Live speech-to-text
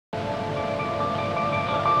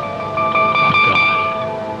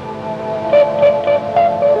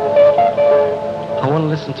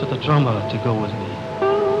want to listen to the drummer to go with me.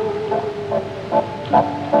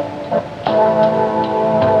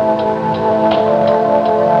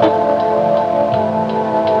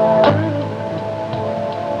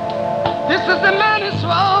 This is the man's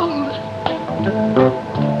road.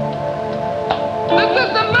 This is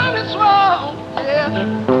the man's road. Yeah.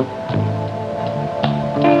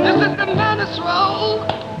 This is the man's road.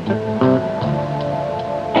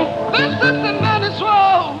 This is the man's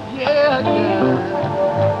road. Yeah, yeah.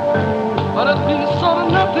 But it's been sort of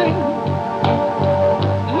nothing.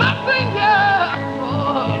 Nothing, yeah.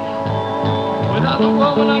 Boy. Without the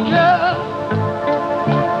woman I care.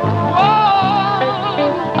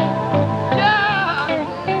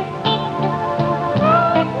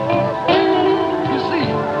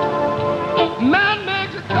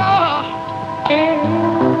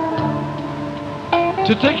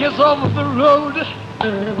 To take us off the road,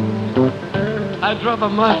 I drove a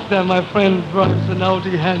Mazda, my friend drives an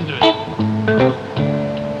Audi 100.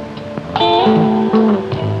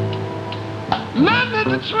 Man made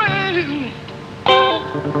the train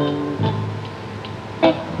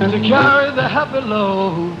to carry the heavy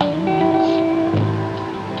loads.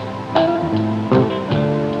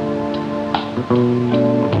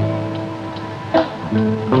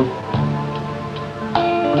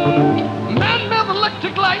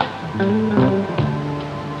 Light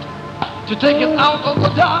to take us out of the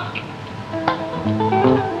dark.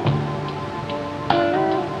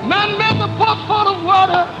 Man made the pot full of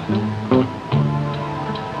water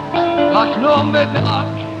like Noah made the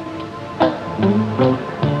ark.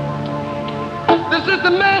 This is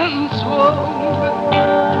the man's world.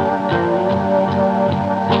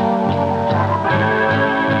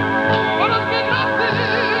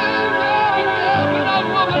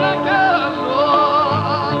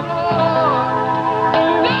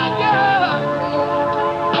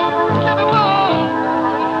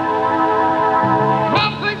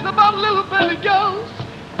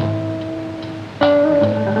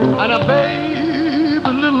 And a baby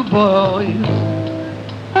little boys.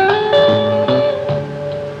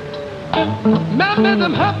 Man made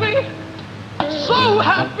them happy, so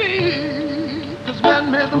happy, 'cause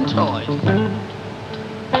man made them toys.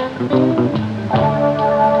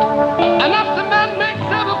 And after man makes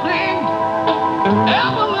everything,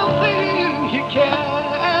 every little thing he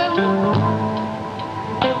can,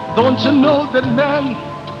 don't you know that man?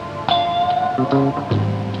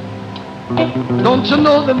 Don't you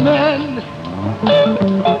know the man?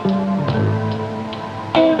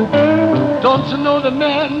 Don't you know the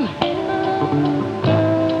man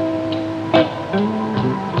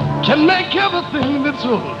can make everything that's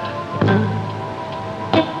old?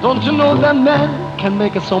 Don't you know that man can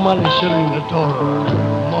make a Somali shilling a dollar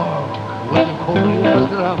more with a cold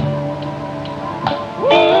gram?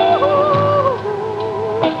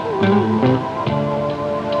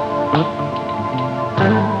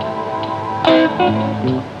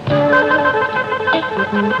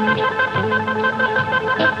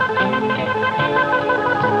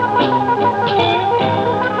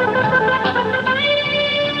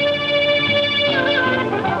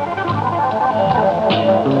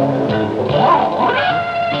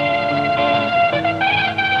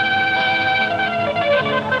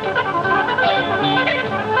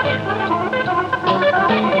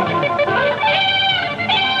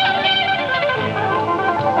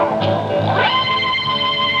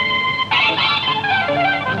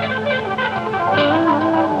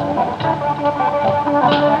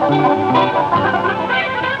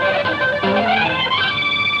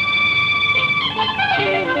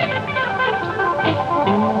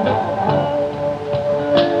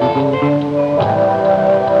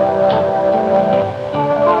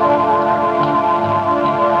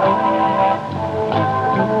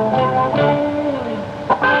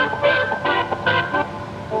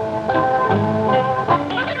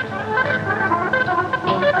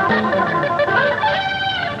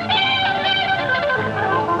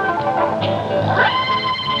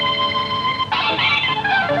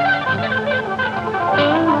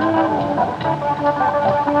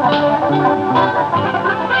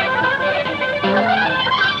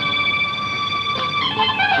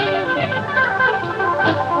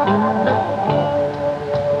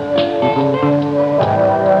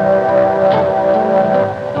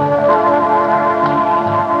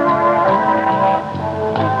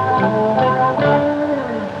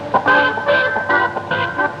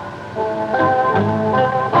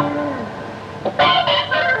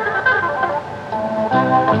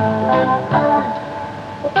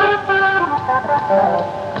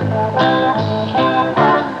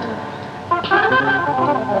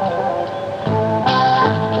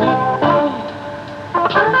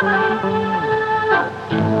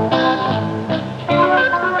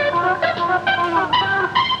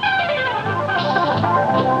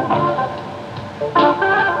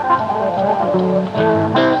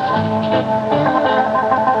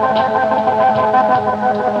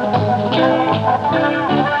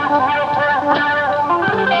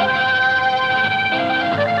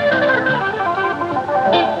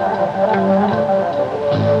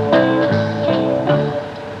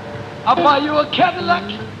 buy you a Cadillac.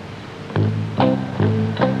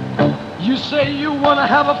 You say you want to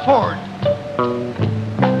have a Ford.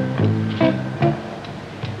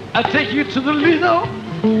 I take you to the Lido.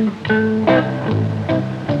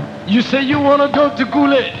 You say you want to go to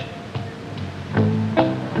Goulet.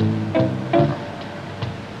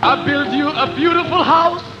 I build you a beautiful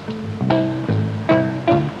house.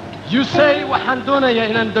 You say waxaan doonayaa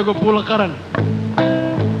inaan dago buul qaran.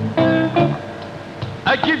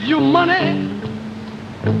 I give you money.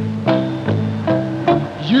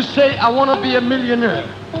 You say I want to be a millionaire.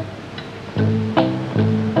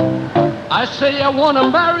 I say I want to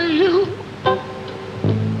marry you.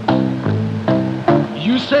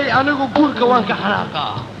 You say anigu guurka waan ka xanaaqa.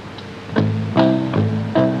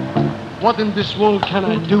 What in this world can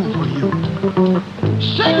I do for you?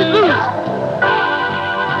 Shake it loose.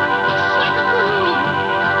 Shake it loose.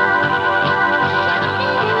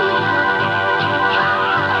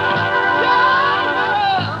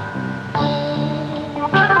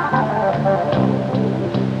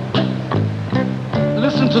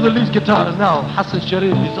 Listen to the lead guitar now. Hassan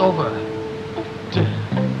Sharif is over.